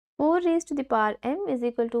4 raised to the power m is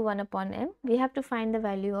equal to 1 upon m. We have to find the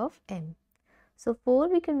value of m. So 4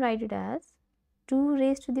 we can write it as 2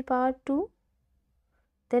 raised to the power 2,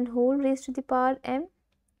 then whole raised to the power m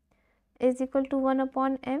is equal to 1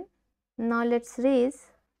 upon m. Now let's raise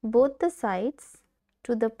both the sides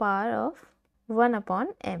to the power of 1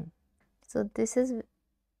 upon m. So this is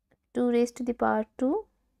 2 raised to the power 2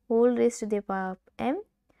 whole raised to the power of m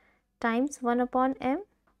times 1 upon m,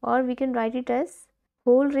 or we can write it as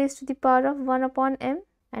whole raised to the power of 1 upon m,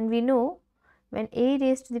 and we know when a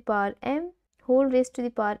raised to the power m whole raised to the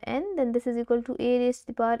power n, then this is equal to a raised to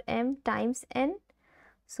the power m times n.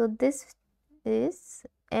 So this is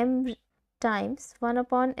m times 1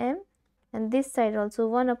 upon m, and this side also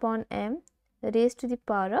 1 upon m raised to the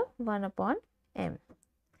power of 1 upon m.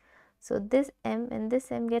 So this m and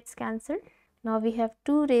this m gets cancelled. Now we have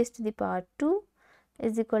 2 raised to the power 2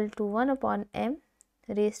 is equal to 1 upon m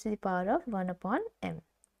raised to the power of 1 upon m.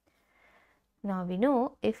 Now we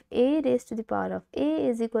know if a raised to the power of a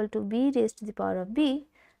is equal to b raised to the power of b,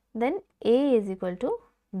 then a is equal to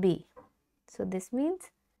b. So this means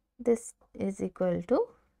this is equal to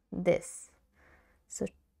this. So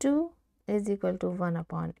 2 is equal to 1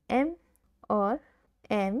 upon m, or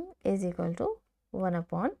m is equal to 1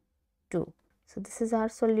 upon 2. So this is our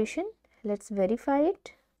solution. Let's verify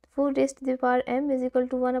it. 4 raised to the power m is equal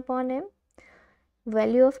to 1 upon m.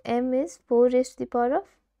 Value of m is 4 raised to the power of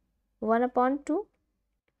 1 upon 2.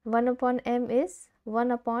 1 upon m is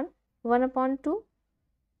 1 upon 2,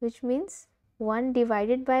 which means 1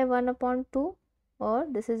 divided by 1 upon 2, or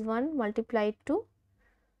this is 1 multiplied 2.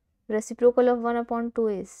 Reciprocal of 1 upon 2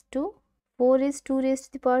 is 2. 4 is 2 raised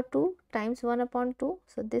to the power 2 times 1 upon 2.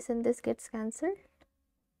 So this and this gets cancelled.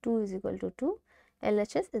 2 is equal to 2.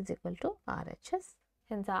 LHS is equal to RHS.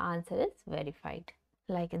 Hence our answer is verified.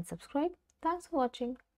 Like and subscribe. Thanks for watching.